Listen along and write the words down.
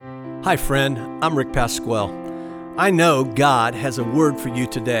Hi, friend. I'm Rick Pasquale. I know God has a word for you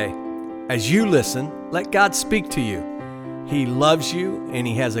today. As you listen, let God speak to you. He loves you and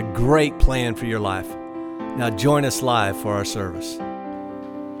He has a great plan for your life. Now join us live for our service.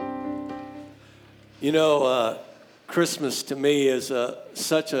 You know, Christmas to me is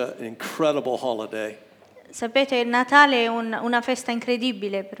such an incredible holiday. Sapete, il Natale è una festa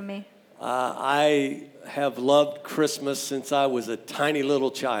incredibile per me. I have loved Christmas since I was a tiny little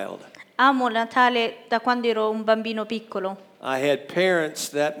child. Amo Natale da quando ero un bambino piccolo. I had parents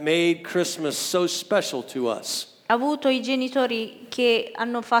that made Christmas so special to us. Ho avuto i genitori che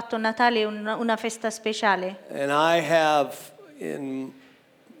hanno fatto Natale una festa speciale. And I have, in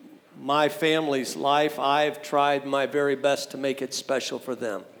my family's life, I've tried my very best to make it special for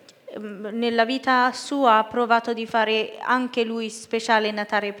them. Nella vita sua ha provato di fare anche lui speciale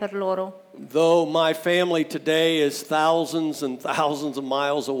Natale per loro. Though my family today is thousands and thousands of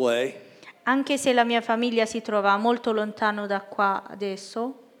miles away, Anche se la mia famiglia si trova molto lontano da qua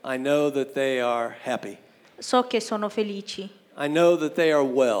adesso, I know that they are happy. so che sono felici. I know that they are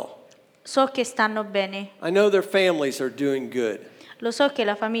well. So che stanno bene. I know their families are doing good. Lo so che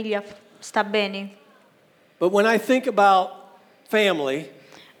la famiglia sta bene. But when I think about family,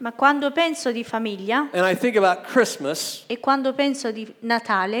 Ma quando penso di famiglia and I think about Christmas, e quando penso di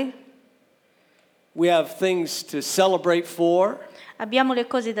Natale, we have things to celebrate for. abbiamo le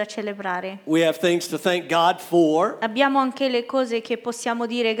cose da celebrare. We have things to thank God for, Abbiamo anche le cose che possiamo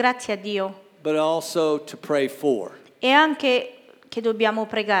dire grazie a Dio but also to pray for. e anche che dobbiamo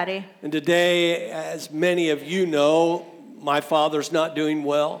pregare. And today, as many of you know, my father's not doing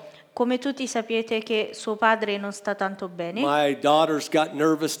well. Come tutti sapete che suo padre non sta tanto bene. My daughters got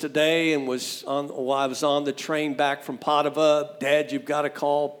nervous today and I was on the train back from Padova. Dad, you've got to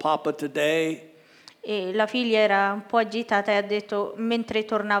call Papa today. E la figlia era un po' agitata e ha detto, mentre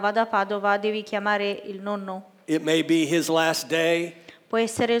tornava da Padova, devi chiamare il nonno. It may be his last day. Può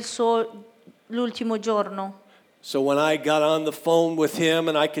essere l'ultimo giorno. So when I got on the phone with him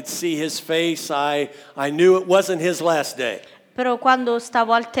and I could see his face, I knew it wasn't his last day. Però quando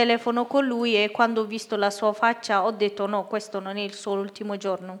stavo al telefono con lui e quando ho visto la sua faccia, ho detto no, questo non è il suo ultimo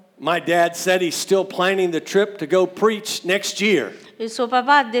giorno. My dad said he's still planning the trip to go preach next year. Il suo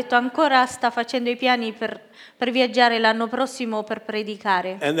papà ha detto ancora sta facendo i piani per viaggiare l'anno prossimo per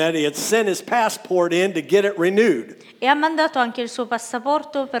predicare. And that he had sent his passport in to get it renewed. E ha mandato anche il suo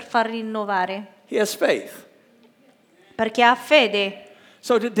passaporto per far rinnovare. He has faith. Perché ha fede.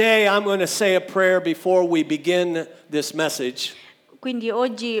 So today I'm going to say a prayer before we begin this message. Quindi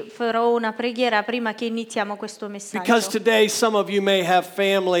oggi farò una preghiera prima che iniziamo questo messaggio. Because today some of you may have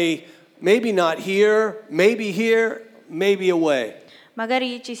family, maybe not here, maybe away.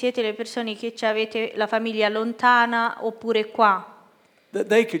 Magari ci siete le persone che avete la famiglia lontana oppure qua. That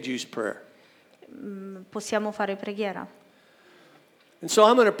they could use prayer. Possiamo fare preghiera. And so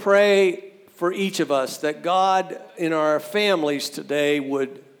I'm going to pray for each of us that God in our families today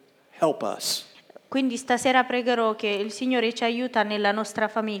would help us. Quindi stasera pregherò che il Signore ci aiuta nella nostra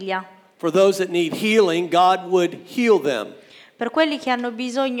famiglia. For those that need healing, God would heal them. Per quelli che hanno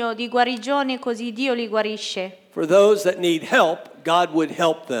bisogno di guarigione, così Dio li guarisce. For those that need help, God would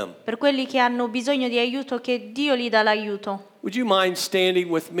help them. Per quelli che hanno bisogno di aiuto, che Dio gli dà l'aiuto. Would you mind standing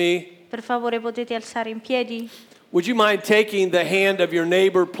with me? Per favore potete alzare in piedi? Would you mind taking the hand of your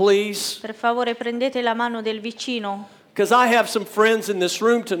neighbor, please? Per favore prendete la mano del vicino. Because I have some friends in this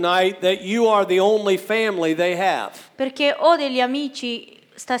room tonight that you are the only family they have. Perché ho degli amici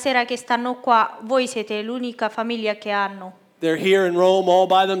stasera che stanno qua, voi siete l'unica famiglia che hanno. They're here in Rome all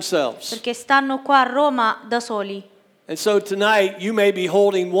by themselves. Perché stanno qua a Roma da soli. And so tonight you may be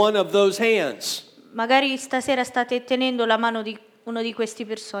holding one of those hands. Magari stasera state tenendo la mano di uno di questi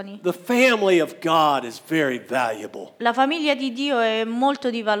persone. The family of God is very valuable. La famiglia di Dio è molto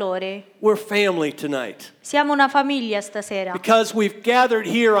di valore. We're family tonight. Siamo una famiglia stasera. Because we've gathered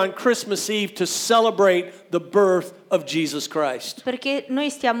here on Christmas Eve to celebrate the birth of Jesus Christ. Perché noi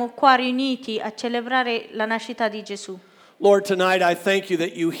stiamo qua riuniti a celebrare la nascita di Gesù. Lord, tonight I thank you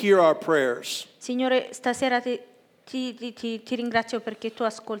that you hear our prayers. Signore, stasera ti ringrazio perché tu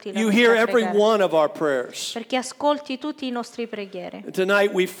ascolti la You nostra hear every preghiera. one of our prayers. Perché ascolti tutti i nostri preghiere. And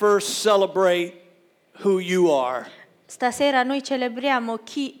tonight we first celebrate who you are. Stasera noi celebriamo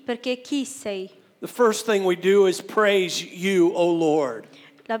perché chi sei. The first thing we do is praise you, O Lord.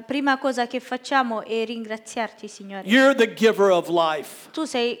 La prima cosa che facciamo è ringraziarti, Signore. You're the giver of life. Tu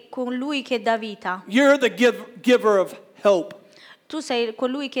sei colui che dà vita. You're the giver of hope. Tu sei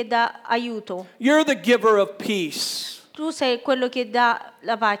colui che dà aiuto. You're the giver of peace. Tu sei quello che dà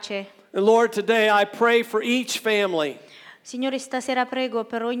la pace. And Lord, today I pray for each family. Signore, stasera prego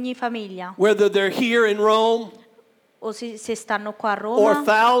per ogni famiglia, whether they're here in Rome o se stanno qua a or Roma,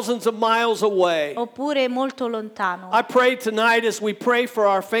 thousands of miles away. oppure molto lontano. I pray tonight as we pray for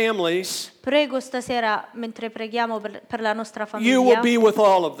our families, Prego stasera, mentre preghiamo per la nostra you will famiglia, be with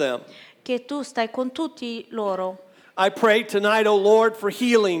all of them. che tu stai con tutti loro. I pray tonight, O Lord, for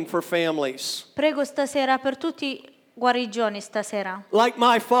healing for families. Prego stasera per tutti guarigioni stasera. Like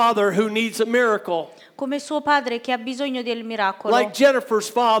my father who needs a miracle. Come suo padre che ha bisogno del miracolo. Like Jennifer's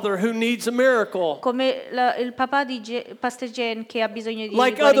father who needs a miracle. Come il papà di Pastor Jane che ha bisogno di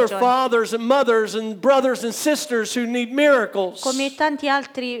Like other guarigione. fathers and mothers and brothers and sisters who need miracles. Come tanti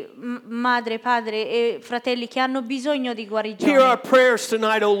altri madre, padre e fratelli che hanno bisogno di Hear our guarigione. prayers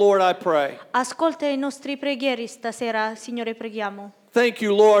tonight, O Lord, I pray. Ascolta i nostri preghieri stasera, Signore, preghiamo. Thank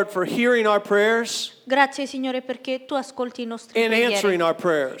you, Lord, for hearing our prayers Grazie, Signore, perché tu ascolti i nostri and answering preghieri our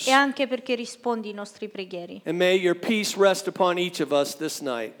prayers. e anche perché rispondi i nostri preghieri. And may your peace rest upon each of us this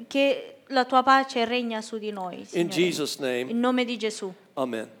night. Che la tua pace regna su di noi, In Signore. Jesus' name, In nome di Gesù.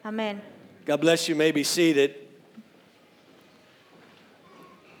 amen. Amen. God bless you. You may be seated.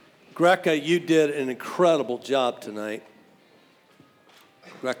 Greca, you did an incredible job tonight.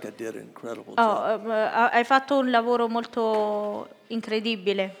 Greca did an incredible job. Hai fatto un lavoro molto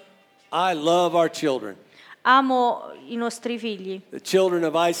incredibile. I love our children. Amo i nostri figli. The children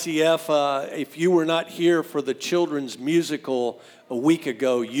of ICF, if you were not here for the children's musical a week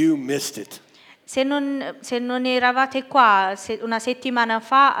ago, you missed it. Se non eravate qua una settimana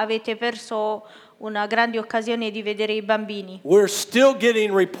fa, avete perso una grande occasione di vedere i bambini. We're still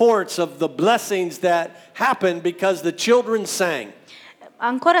getting reports of the blessings that happened because the children sang.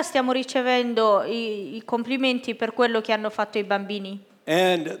 Ancora stiamo ricevendo i complimenti per quello che hanno fatto i bambini.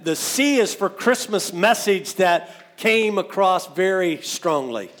 And the C is for Christmas message that came across very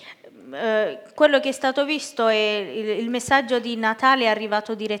strongly. Quello che è stato visto è il messaggio di Natale è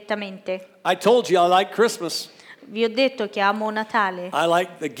arrivato direttamente. I told you I like Christmas. Vi ho detto che amo Natale, I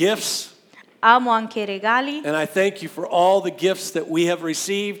like the gifts, amo anche i regali. and I thank you for all the gifts that we have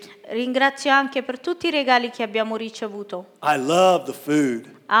received. Ringrazio anche per tutti i regali che abbiamo ricevuto. I love the food.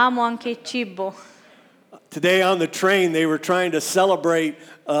 Amo anche il cibo. Today on the train, they were trying to celebrate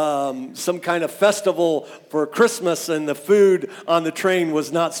some kind of festival for Christmas, and the food on the train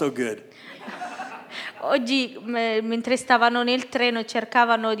was not so good. Oggi, mentre stavano nel treno,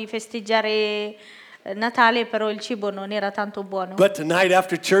 cercavano di festeggiare Natale, però il cibo non era tanto buono. But tonight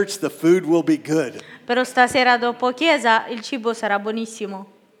after church, the food will be good Però stasera dopo chiesa il cibo sarà buonissimo,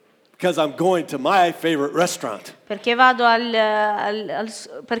 because I'm going to my favorite restaurant. perché vado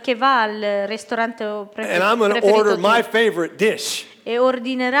perché va al ristorante And I'm going to preferito order my di- favorite dish e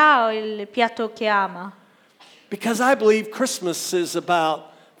ordinerà il piatto che ama, because I believe Christmas is about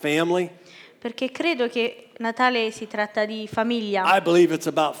family. perché credo che Natale si tratta di famiglia, I believe it's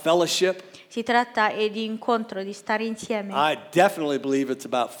about fellowship. si tratta di incontro, di stare insieme. I definitely believe it's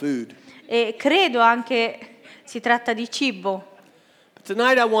about food. E credo anche si tratta di cibo. But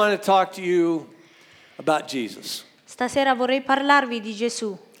tonight I want to talk to you about Jesus. Stasera vorrei parlarvi di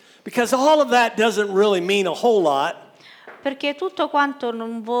Gesù, Because all of that doesn't really mean a whole lot perché tutto quanto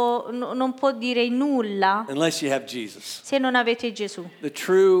non può dire nulla unless you have Jesus. se non avete Gesù. The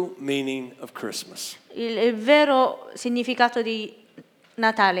true meaning of Christmas. Il vero significato di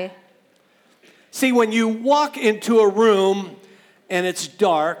Natale. See, when you walk into a room and it's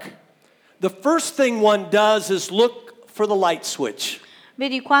dark, the first thing one does is look for the light switch.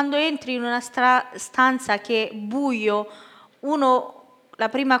 Vedi, quando entri in una stanza che è buio, la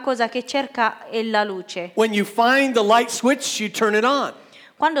prima cosa che cerca è la luce. When you find the light switch, you turn it on.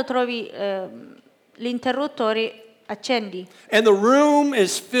 Quando trovi l'interruttore, accendi. And the room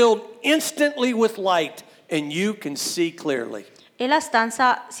is filled instantly with light, and you can see clearly. E la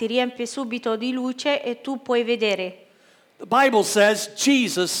stanza si riempie subito di luce e tu puoi vedere. The Bible says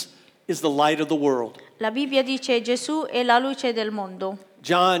Jesus is the light of the world. La Bibbia dice Gesù è la luce del mondo.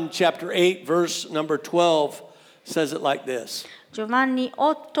 John chapter 8, verse number 12 says it like this. Giovanni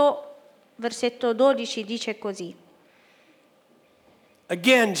 8, versetto 12 dice così.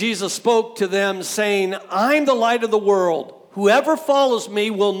 Again, Jesus spoke to them, saying, I'm the light of the world. Whoever follows me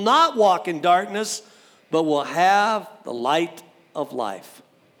will not walk in darkness, but will have the light of life.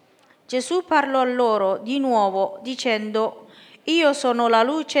 Gesù parlò a loro di nuovo dicendo, io sono la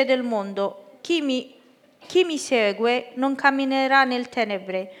luce del mondo, chi mi segue non camminerà nel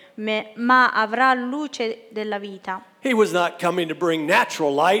tenebre, ma avrà luce della vita. He was not coming to bring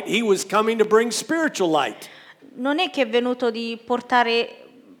natural light, he was coming to bring spiritual light. Non è che è venuto di portare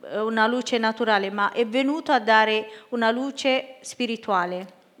una luce naturale, ma è venuto a dare una luce spirituale.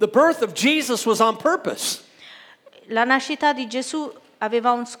 The birth of Jesus was on purpose. La nascita di Gesù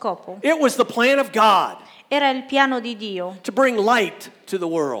aveva un scopo. It was the plan of God Era il piano di Dio to bring light to the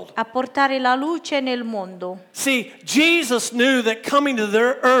world. a portare la luce nel mondo. See, Jesus knew that coming to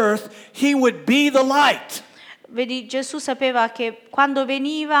the earth, he would be the light. Vedi, Gesù sapeva che quando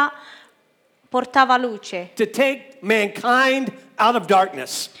veniva portava luce, To take mankind out of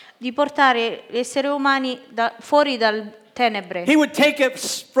darkness. di portare gli esseri umani fuori dal tenebre, He would take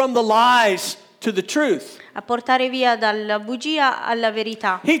us from the lies to the truth. a portare via dalla bugia alla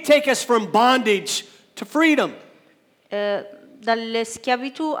verità, He'd take us from bondage to freedom. dalle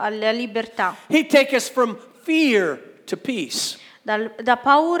schiavitù alla libertà, He'd take us from fear to peace. da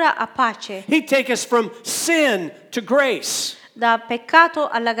paura a pace, He'd take us from sin to grace. da peccato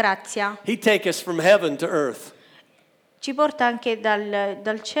alla grazia. He'd take us from heaven to earth. Ci porta anche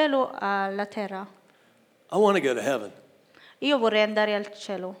dal cielo alla terra. I want to go to heaven. Io vorrei andare al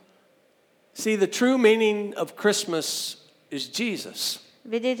cielo. See, the true meaning of Christmas is Jesus.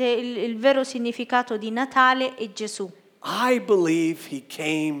 Vedete, il vero significato di Natale è Gesù. I believe he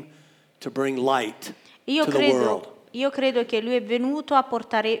came to bring light Io to the world. credo che lui è venuto a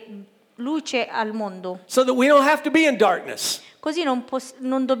portare luce al mondo. So that we don't have to be in darkness. Così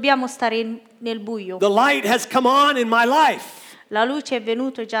non dobbiamo stare nel buio. The light has come on in my life. La luce è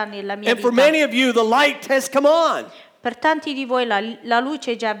venuta già nella mia And for vita. many of you, the light has come on. Per tanti di voi la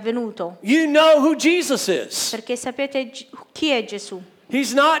luce è già venuta, You know who Jesus is. perché sapete chi è Gesù.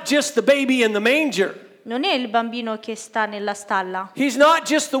 He's not just the baby in the manger. Non è il bambino che sta nella stalla, He's not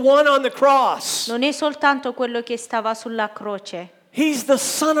just the one on the cross. non è soltanto quello che stava sulla croce. He's the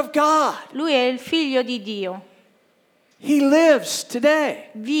Son of God. Lui è il figlio di Dio, He lives today.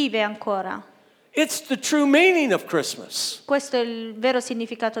 vive ancora. It's the true meaning of Christmas. Questo è il vero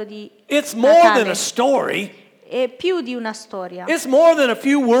significato di It's more than Natale. a story. È più di una storia, It's more than a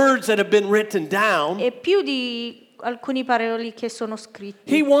few words that have been written down. è più di alcuni parole che sono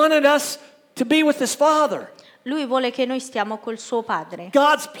scritti. He wanted us to be with his Father. Lui vuole che noi stiamo col suo Padre.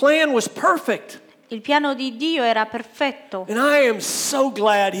 God's plan was perfect. Il piano di Dio era perfetto. And I am so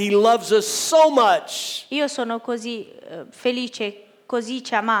glad he loves us so much Io sono così felice, così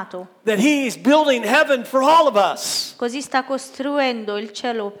ci ha amato, that he's building heaven for all of us. così sta costruendo il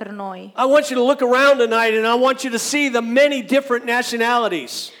cielo per noi. I want you to look around tonight and I want you to see the many different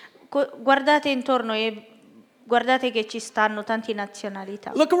nationalities. Guardate intorno e guardate che ci stanno tante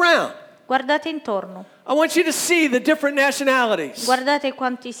nazionalità. Look around. Guardate intorno, I want you to see the different nationalities, guardate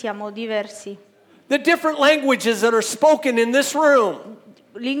quanti siamo diversi. the different languages that are spoken in this room,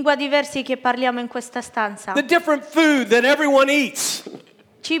 Lingua diversi che parliamo in questa stanza. the different food that everyone eats,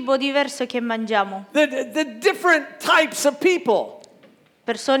 Cibo diverso che mangiamo. the different types of people.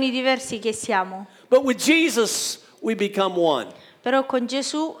 Persone diversi che siamo. But with Jesus, we become one. Però con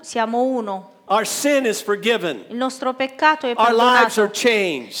Gesù siamo uno. Our sin is forgiven. Il nostro peccato è Our lives perdonato. are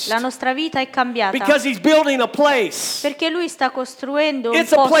changed. La nostra vita è cambiata. Because he's building a place. Perché lui sta costruendo un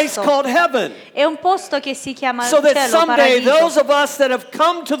It's a place posto. called heaven. È un posto che si chiama So that cielo, someday paradiso. those of us that have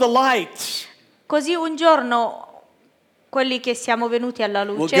come to the light Così un giorno quelli che siamo venuti alla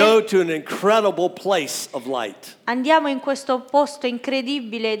will luce go to an incredible place of light. andiamo in questo posto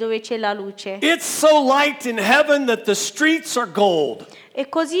incredibile dove c'è la luce. It's so light in heaven that the streets are gold. È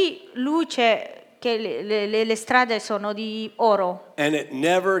così luce che le strade sono di oro And it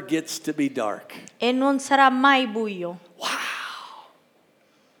never gets to be dark. e non sarà mai buio.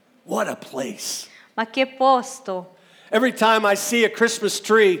 What a place. Ma che posto! Every time I see a Christmas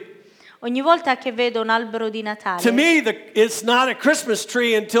tree, Ogni volta che vedo un albero di to Natale, me it's not a Christmas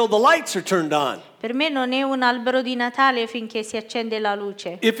tree until the lights are turned on. per me non è un albero di Natale finché si accende la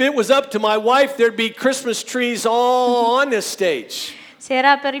luce. If it was up to my wife, there'd be Christmas trees all on this stage. Se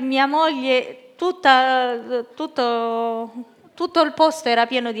era per mia moglie, tutto il posto era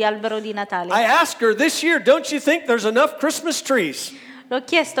pieno di albero di Natale. I asked her this year, don't you think there's enough Christmas trees? L'ho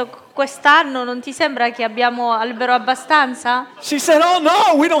chiesto quest'anno, non ti sembra che abbiamo albero abbastanza? She said, oh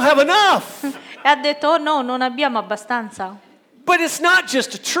no, we don't have enough. E ha detto, oh no, non abbiamo abbastanza. But it's not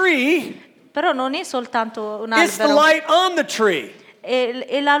just a tree, Però non è soltanto un it's the albero, light on the tree.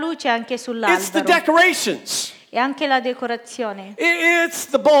 è la luce anche It's the sull'albero. decorations. E anche la decorazione. It's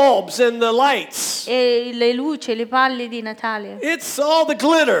the bulbs and the lights. E le luci, le palle di Natale. It's all the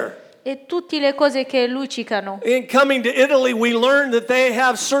glitter. e tutte le cose che luccicano. In coming to Italy, we learned that they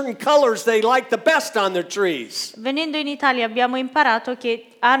have certain colors they like the best on their trees. Venendo in Italia abbiamo imparato che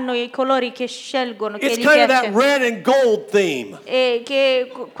hanno i colori che scelgono, che It's gli kind of that piace, red and gold theme. e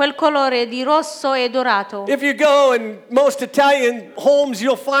che quel colore di rosso e dorato. If you go in most Italian homes,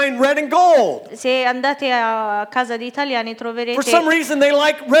 you'll find red and gold. Se andate a casa di italiani For some troverete reason, they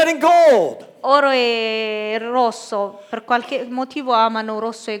like red and gold. oro e rosso, per qualche motivo amano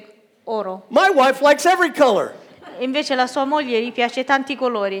rosso e oro. My wife likes every color. Invece la sua moglie gli piace tanti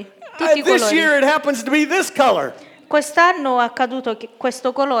colori, tutti i This colori. year, it happens to be this color. Quest'anno è accaduto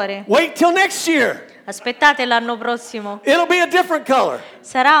questo colore. Wait till next year. Aspettate l'anno prossimo. It'll be a different color.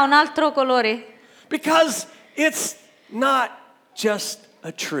 Sarà un altro colore, Because it's not just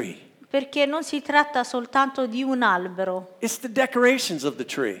a tree. perché non si tratta soltanto di un albero, It's the decorations of the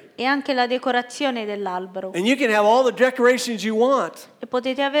tree. è anche la decorazione dell'albero. And you can have all the decorations you want. E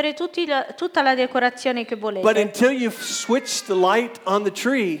potete avere tutta la decorazione che But volete. until you switch the light on the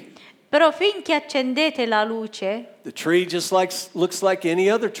tree Però finché accendete la luce, just looks like any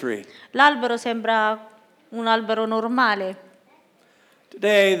other tree. l'albero sembra un albero normale.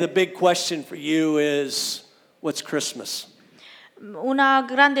 Today, the big question for you is, what's Christmas? Una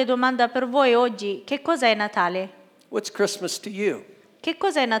grande domanda per voi oggi: che cosa è Natale? What's Christmas to you? Che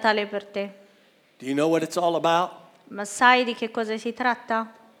cosa è Natale per te? Do you know what it's all about? Ma sai di che cosa si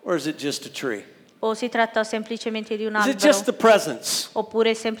tratta? Or is it just a tree? O si tratta semplicemente di un Is it just the albero? presents?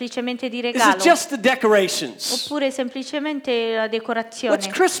 Oppure semplicemente di Is regalo? it just the decorations? Oppure semplicemente la What's decorazione?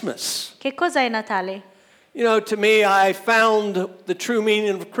 Christmas? Che cosa è Natale? You know, to me, I found the true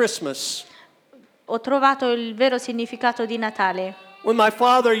meaning of Christmas Ho trovato il vero significato di Natale. when my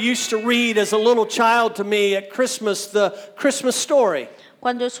father used to read as a little child to me at Christmas the Christmas story.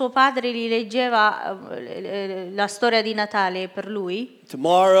 Quando suo padre gli leggeva la storia di Natale per lui,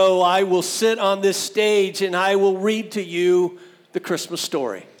 Tomorrow I will sit on this stage and I will read to you the Christmas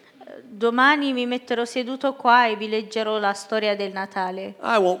story. domani mi metterò seduto qua e vi leggerò la storia del Natale.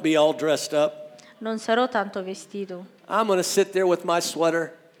 I won't be all dressed up. Non sarò tanto vestito, I'm going to sit there with my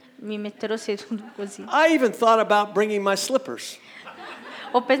sweater. mi metterò seduto così. I even thought about bringing my slippers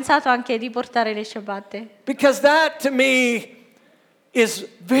Ho pensato anche di portare le ciabatte, because that to me is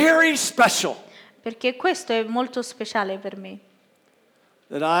very special. perché questo è molto speciale per me.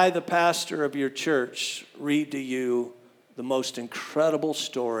 That I, the pastor of your church, read to you the most incredible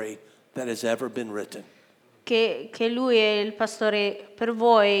story that has ever been written. Che lui è il pastore per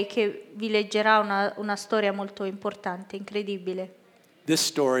voi, che vi leggerà una storia molto importante, incredibile, This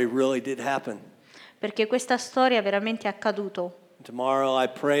story really did happen. perché questa storia è veramente accaduto. Tomorrow I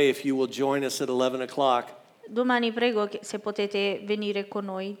pray if you will join us at 11 o'clock, Domani prego che se potete venire con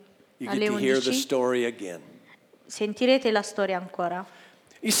noi you alle get to hear the 11, story again. sentirete la storia ancora.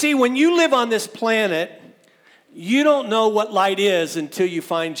 You see, when you live on this planet, you don't know what light is until you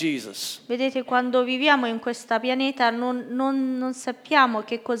find Jesus. Vedete, quando viviamo in questo pianeta non sappiamo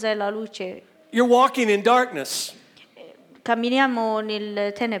che cos'è la luce, You're walking in darkness. camminiamo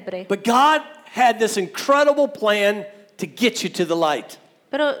nelle tenebre, But God had this incredible plan to get you to the light.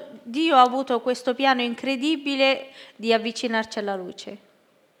 però Dio ha avuto questo piano incredibile di avvicinarci alla luce,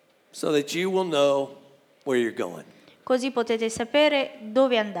 So that you will know where you're going. così potete sapere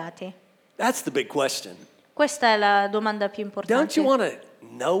dove andate. That's the big question. Questa è la domanda più Don't you importante. want to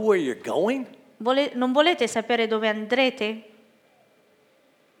know where you're going? Non volete sapere dove andrete?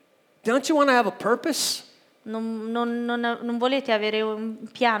 Don't you want to have a purpose? Non volete avere un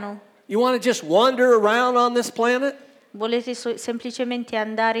piano? You want to just wander around on this planet? Volete semplicemente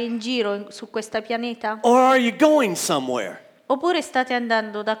andare in giro su questo pianeta? Or are you going somewhere? Oppure state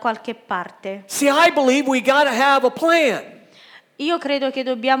andando da qualche parte? See, I believe we got to have a plan. Io credo che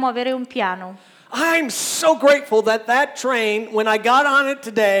dobbiamo avere un piano. I'm so grateful that that train, when I got on it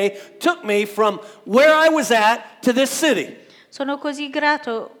today, took me from where I was at to this city. Sono così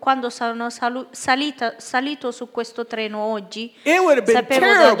grato quando sono salito su questo treno oggi. It would have been Sapevo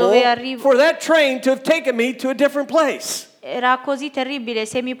da dove terrible arrivo. for that train to have taken me to a different place. Era così terribile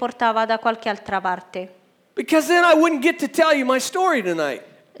se mi portava da qualche altra parte. Because then I wouldn't get to tell you my story tonight.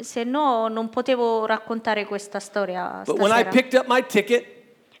 Se no non potevo raccontare questa storia But when I stasera. picked up my ticket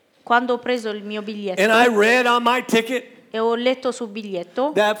Quando ho preso il mio biglietto and I read on my ticket e ho letto sul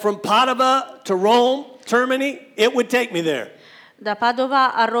biglietto, that from Padova to Rome, Termini, it would take me there. da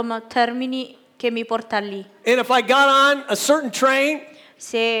Padova a Roma Termini, che mi porta lì. And if I got on a certain train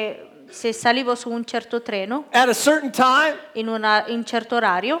Se salivo su un certo treno, at a certain time, in un certo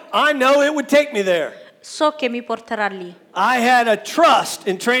orario, I know it would take me there. so che mi porterà lì. I had a trust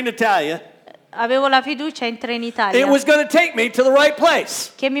in Train Italia avevo la fiducia in It Trenitalia was going to take me to the right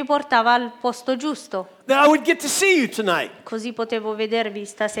place. che mi portava al posto giusto, That I would get to see you tonight. così potevo vedervi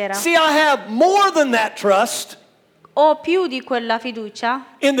stasera. See, I have more than that trust Ho più di quella fiducia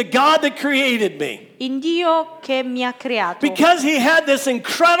in the God that created me. in Dio che mi ha creato, Because he had this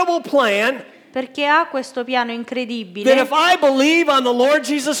incredible plan perché ha questo piano that incredibile. if I believe on the Lord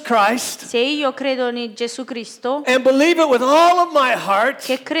Jesus Christ Se io credo in Gesù Cristo, and believe it with all of my heart,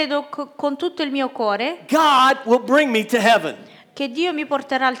 che credo con tutto il mio cuore, God will bring me to heaven. che Dio mi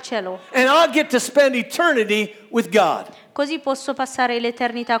porterà al cielo, And I'll get to spend eternity with God. così posso passare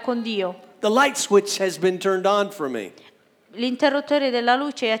l'eternità con Dio. The light switch has been turned on for me. L'interruttore della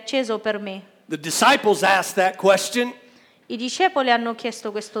luce è acceso per me. The disciples asked that question. I discepoli hanno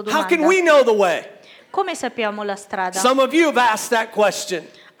chiesto questa How can domanda. we know the way? Come sappiamo la strada? Some of you have asked that question.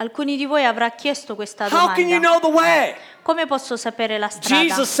 Alcuni di voi avrà chiesto questa How can you domanda. know the way? Come posso sapere la strada?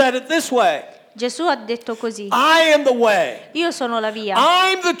 Jesus said it this way. Gesù ha detto così: I am the way. io sono la via,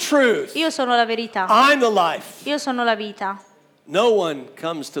 I'm the truth. io sono la verità, I'm the life. io sono la vita. No one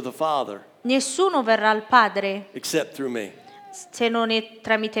comes to the Father Nessuno verrà al Padre except through me. se non è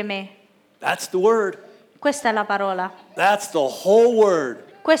tramite me. That's the word. Questa è la parola. That's the whole word.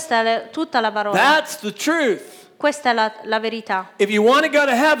 Questa è tutta la parola. That's the truth. Questa è la verità. If you want to go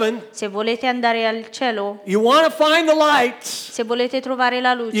to heaven, Se volete andare al cielo, you want to find the lights, se volete trovare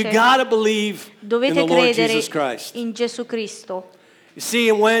la you luce, got to believe in dovete the Lord credere Jesus Christ. in Gesù Cristo. You see,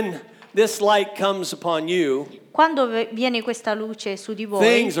 when this light comes upon you, Quando viene questa luce su di voi,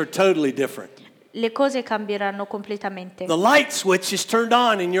 things are totally different. le cose cambieranno completamente. The light switch is turned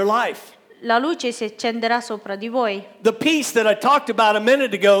on in your life. La luce si accenderà sopra di voi. The peace that I talked about a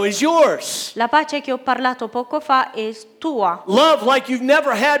minute ago is yours. La pace che ho parlato poco fa è tua. Love like you've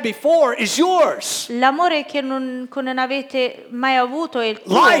never had before is yours. L'amore che non avete mai avuto è il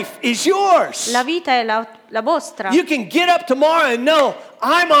tuo. Life is yours. La vita è la vostra. You can get up tomorrow and know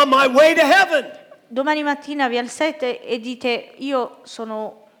I'm on my way to heaven. Domani mattina vi alzate e dite: io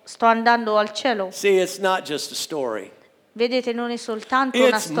sto andando al cielo. See, it's not just a story. Vedete, non è soltanto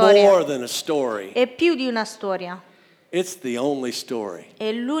una It's more storia, than a story. è più di una storia. It's the only story.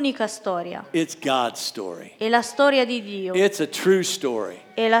 È l'unica storia. It's God's story. È la storia di Dio. It's a true story.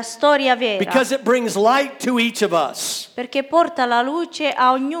 È la storia vera. Because it brings light to each of us. Perché porta la luce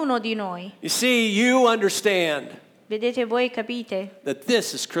a ognuno di noi. You see, you understand Vedete, voi capite? that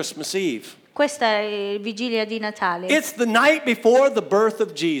this is Christmas Eve. Questa è vigilia di Natale. It's the night before the birth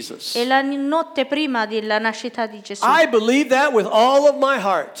of Jesus. È la notte prima della nascita di Gesù. I believe that with all of my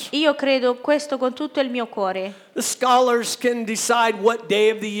heart. Io credo questo con tutto il mio cuore. The scholars can decide what day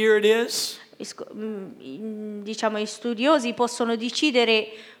of the year it is. Diciamo, i studiosi possono decidere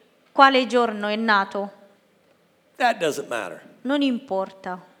quale giorno è nato. That doesn't matter. Non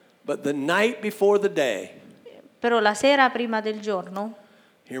importa. But the night before the day, Però la sera prima del giorno,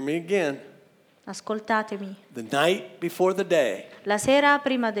 hear me again, ascoltatemi, the night before the day, la sera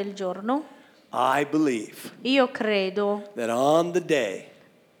prima del giorno, I believe io credo that on the day,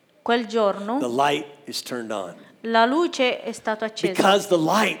 quel the giorno light is turned on. la luce è stata accesa. Because the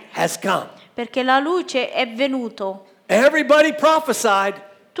light has come. Perché la luce è venuto. Everybody prophesied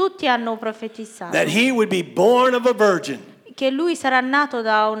Tutti hanno profetizzato that he would be born of a virgin. che lui sarà nato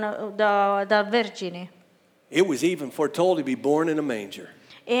da vergine. It was even foretold to be born in a manger.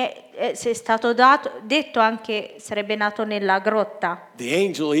 E è stato detto anche sarebbe nato nella grotta. The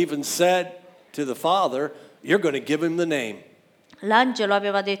angel even said to the father, you're going to give him the name. L'angelo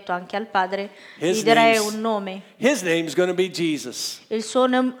aveva detto anche al padre: His gli darai name's- un nome. His name's going to be Jesus. Il suo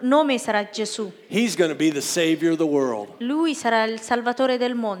nome sarà Gesù. He's going to be the savior of the world. Lui sarà il salvatore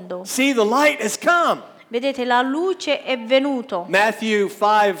del mondo. See, the light has come. Vedete, la luce è venuto. Matthew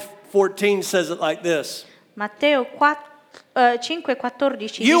 5:14 says it like this. Matteo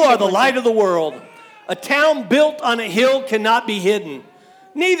 5,14 You dice are the così. light of the world. A town built on a hill cannot be hidden.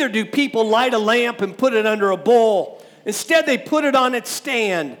 Neither do people light a lamp and put it under a bowl. Instead, they put it on its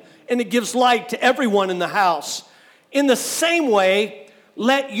stand, and it gives light to everyone in the house. In the same way,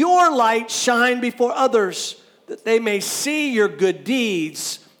 let your light shine before others, that they may see your good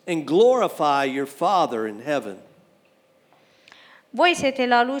deeds and glorify your Father in heaven. Voi siete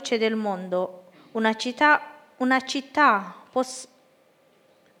la luce del mondo. Una città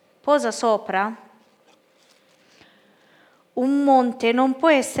posa sopra un monte non può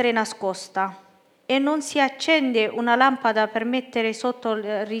essere nascosta e non si accende una lampada per mettere sotto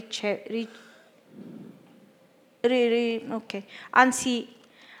il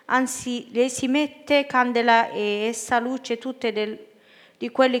anzi le si mette candela e essa luce tutte di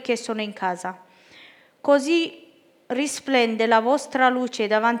quelli che sono in casa. Così risplende la vostra luce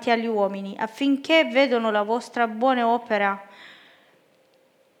davanti agli uomini, affinché vedano la vostra buona opera,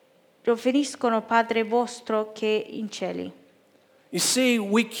 riferiscono Padre vostro che è in cieli. You see,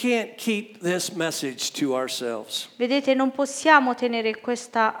 we can't keep this message to ourselves. Vedete, non possiamo tenere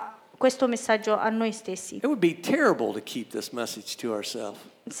questo messaggio a noi stessi. It would be terrible to keep this message to ourselves.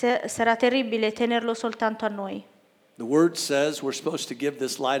 Sarà terribile tenerlo soltanto a noi. The word says we're supposed to give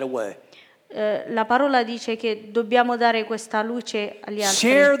this light away. La parola dice che dobbiamo dare questa luce agli altri.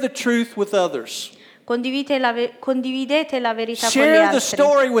 Share the truth with others. Condividete la verità con gli Share the altri.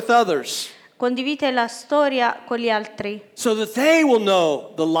 story with others Condividete la storia con gli altri, so that they will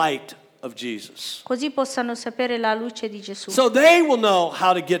know the light of Jesus. così possano sapere la luce di Gesù. So they will know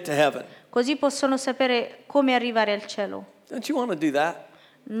how to get to heaven. Così possono sapere come arrivare al cielo. Don't you want to do that?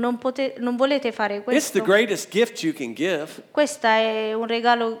 Non volete fare It's questo? the greatest gift you can give. Questo è un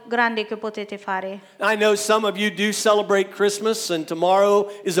regalo grande che potete fare. I know some of you do celebrate Christmas, and tomorrow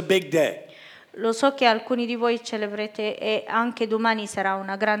is a big day. Lo so che alcuni di voi celebrate e anche domani sarà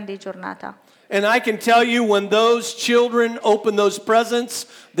una grande giornata. And I can tell you, when those children open those presents,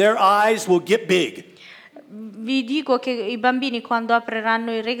 their eyes will get big. Vi dico che i bambini quando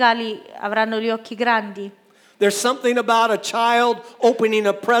apriranno i regali avranno gli occhi grandi. There's something about a child opening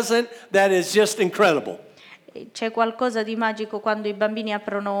a present that is just incredible. C'è qualcosa di magico quando i bambini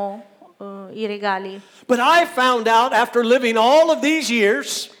aprono i regali. But I found out after living all of these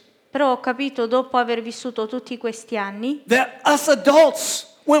years Però ho capito dopo aver vissuto tutti questi anni that us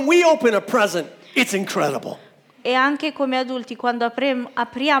adults, when we open a present, it's incredible. e anche come adulti quando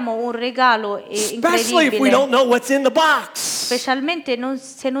apriamo un regalo è Especially if we incredibile, don't know what's in the box. specialmente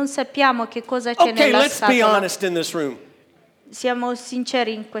se non sappiamo che cosa c'è Okay, nella let's be scatola. honest in this room. Siamo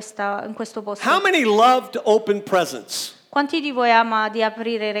sinceri in questo posto. How many love to open presents? Quanti di voi ama di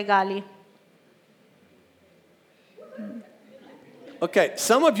aprire i regali? Okay,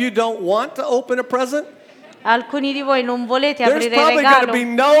 some of you don't want to open a present. Alcuni di voi non volete There's aprire il probably going to regalo. be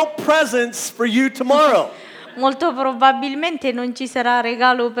no presents for you tomorrow. Molto probabilmente non ci sarà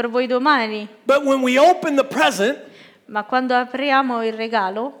regalo per voi domani, But when we open the present, ma quando apriamo il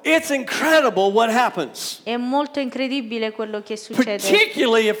regalo it's incredible what happens. è molto incredibile quello che succede,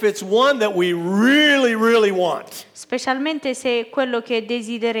 Particularly if it's one that we really, really want. specialmente se è quello che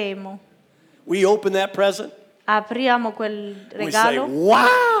desideremo. We open that present, Apriamo quel we say, regalo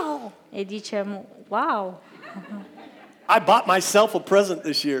wow, e diciamo wow, I bought myself a present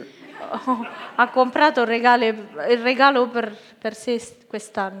this year. ha comprato il regalo per sé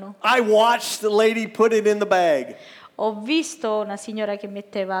quest'anno. I watched the lady put it in the bag. Ho visto una signora che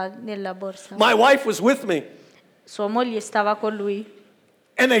metteva nella borsa. My wife was with me, Sua moglie stava con lui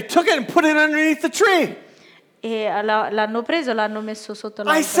and they took it and put it underneath the tree. e l'hanno preso, l'hanno messo sotto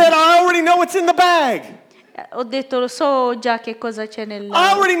I said, l'albero. I already know what's in the bag. Ho detto, lo so già che cosa c'è I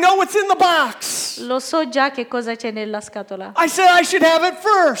already know what's in the box. lo so già che cosa c'è nella scatola. I said I should have it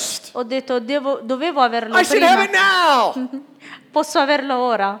first. Ho detto, dovevo averlo I should have prima. it now. Posso averlo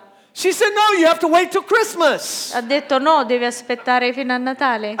ora? She said, no, you have to wait till Christmas. Ha detto, no, devi aspettare fino a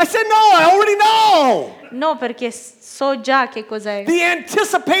Natale. I said, no, I already know. No, perché so già che cos'è. The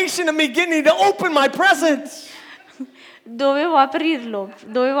anticipation of me getting to open my presents Dovevo aprirlo,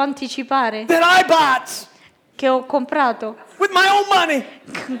 dovevo anticipare that I bought che ho comprato with my own money.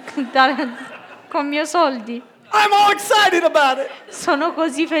 con miei soldi. I'm all excited about it. Sono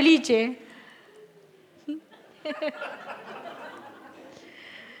così felice.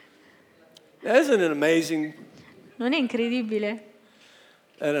 Isn't it amazing Non è incredibile?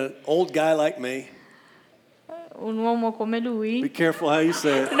 that an old guy like me, Un uomo come be lui? careful how you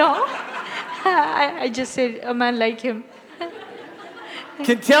say it, No? I just said a man like him.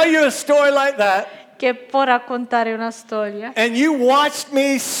 can tell you a story like that, Che può raccontare una storia. and you watched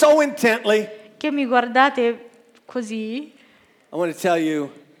me so intently. Che mi guardate così. I want to tell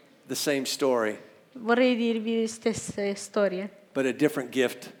you the same story, Vorrei dirvi le stesse storie. but a different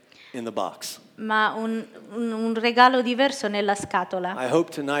gift in the box. Ma un regalo diverso nella scatola. I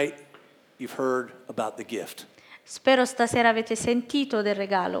hope tonight you've heard about the gift, Spero stasera avete sentito del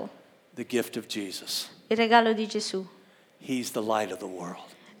regalo. the gift of Jesus. Il regalo di Gesù. He's the light of the world.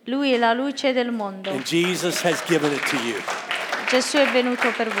 Lui è la luce del mondo. And Jesus has given it to you. Gesù è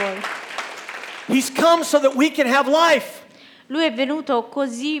venuto per voi. He's come so that we can have life. Lui è venuto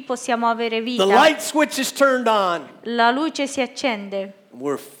così possiamo avere vita. The light switch is turned on. La luce si accende,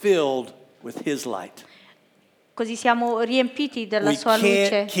 We're filled with His light. così siamo riempiti della We sua can't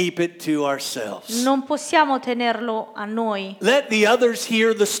luce. keep it to ourselves. Non possiamo tenerlo a noi. Let the others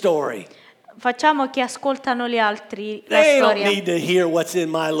hear the story. Facciamo che ascoltano gli altri la They don't storia. need to hear what's in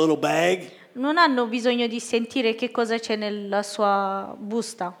my little bag. non hanno bisogno di sentire che cosa c'è nella sua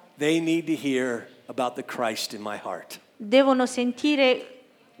busta. They need to hear about the Christ in my heart. Devono sentire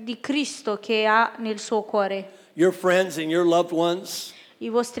di Cristo che ha nel suo cuore. Your friends and your loved ones, I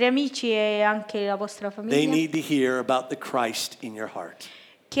vostri amici e anche la vostra they famiglia, need to hear about the Christ in your heart.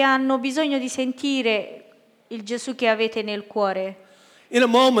 che hanno bisogno di sentire il Gesù che avete nel cuore. In a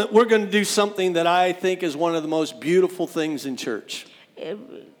moment, we're going to do something that I think is one of the most beautiful things in church.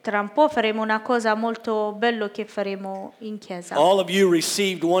 Tra un po' faremo una cosa molto bella che faremo in chiesa. All of you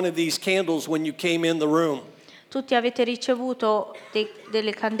received one of these candles when you came in the room. Tutti avete ricevuto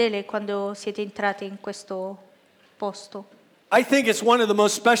delle candele quando siete entrati in questo posto. I think it's one of the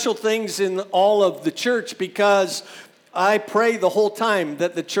most special things in all of the church because I pray the whole time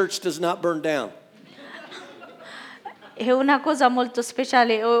that the church does not burn down. È una cosa molto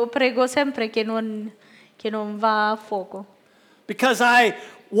speciale, io prego sempre che non va a fuoco, Because I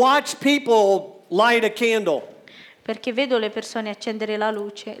watch people light a candle. perché vedo le persone accendere la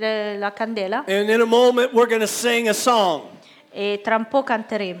luce, la candela, And in a moment, we're going to sing a song. e tra un po'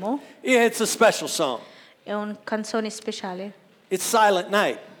 canteremo. It's a special song. È una canzone speciale It's Silent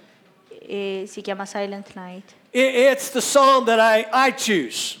Night. e si chiama Silent Night It's the song that I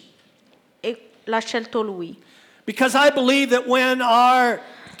choose. e l'ha scelto lui, Because I believe that when our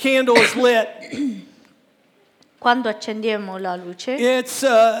candle is lit, quando accendiamo la luce. it's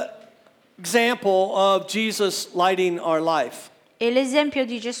an example of Jesus lighting our life. È l'esempio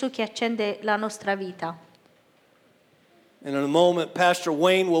di Gesù che accende la nostra vita. And in a moment, Pastor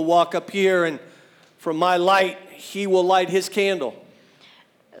Wayne will walk up here, and from my light, he will light his candle.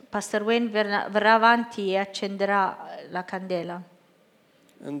 Pastor Wayne verrà avanti e accenderà la candela.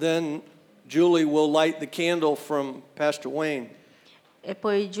 And then Julie will light the candle from Pastor Wayne. E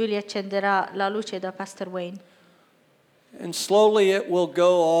poi Giulia accenderà la luce da Pastor Wayne. And slowly it will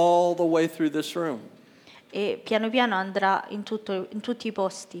go all the way through this room. E piano piano andrà in tutti i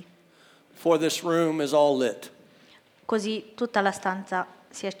posti. For this room is all lit. Così tutta la stanza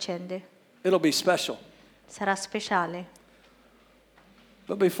si accende. It'll be special. Sarà speciale.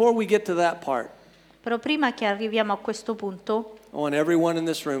 But before we get to that part, Però prima che arriviamo a questo punto, I want everyone in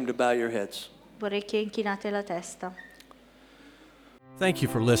this room to bow your heads. vorrei che inchinate la testa. Thank you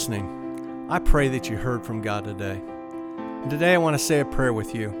for listening. I pray that you heard from God today. And today I want to say a prayer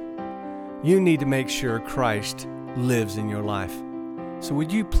with you. You need to make sure Christ lives in your life. So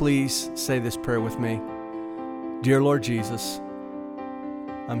would you please say this prayer with me? Dear Lord Jesus,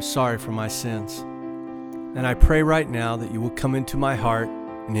 I'm sorry for my sins. And I pray right now that you will come into my heart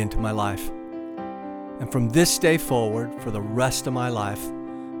and into my life. And from this day forward, for the rest of my life,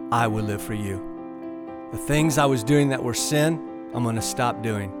 I will live for you. The things I was doing that were sin, I'm going to stop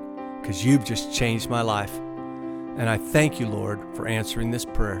doing because you've just changed my life. And I thank you, Lord, for answering this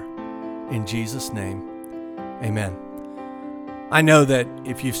prayer. In Jesus' name, amen. I know that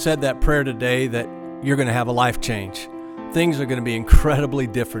if you've said that prayer today, that you're going to have a life change. Things are going to be incredibly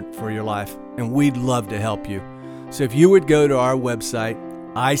different for your life, and we'd love to help you. So if you would go to our website,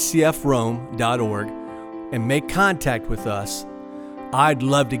 icfrome.org, and make contact with us, I'd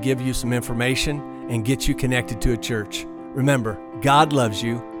love to give you some information and get you connected to a church. Remember, God loves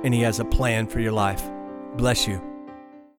you, and He has a plan for your life. Bless you.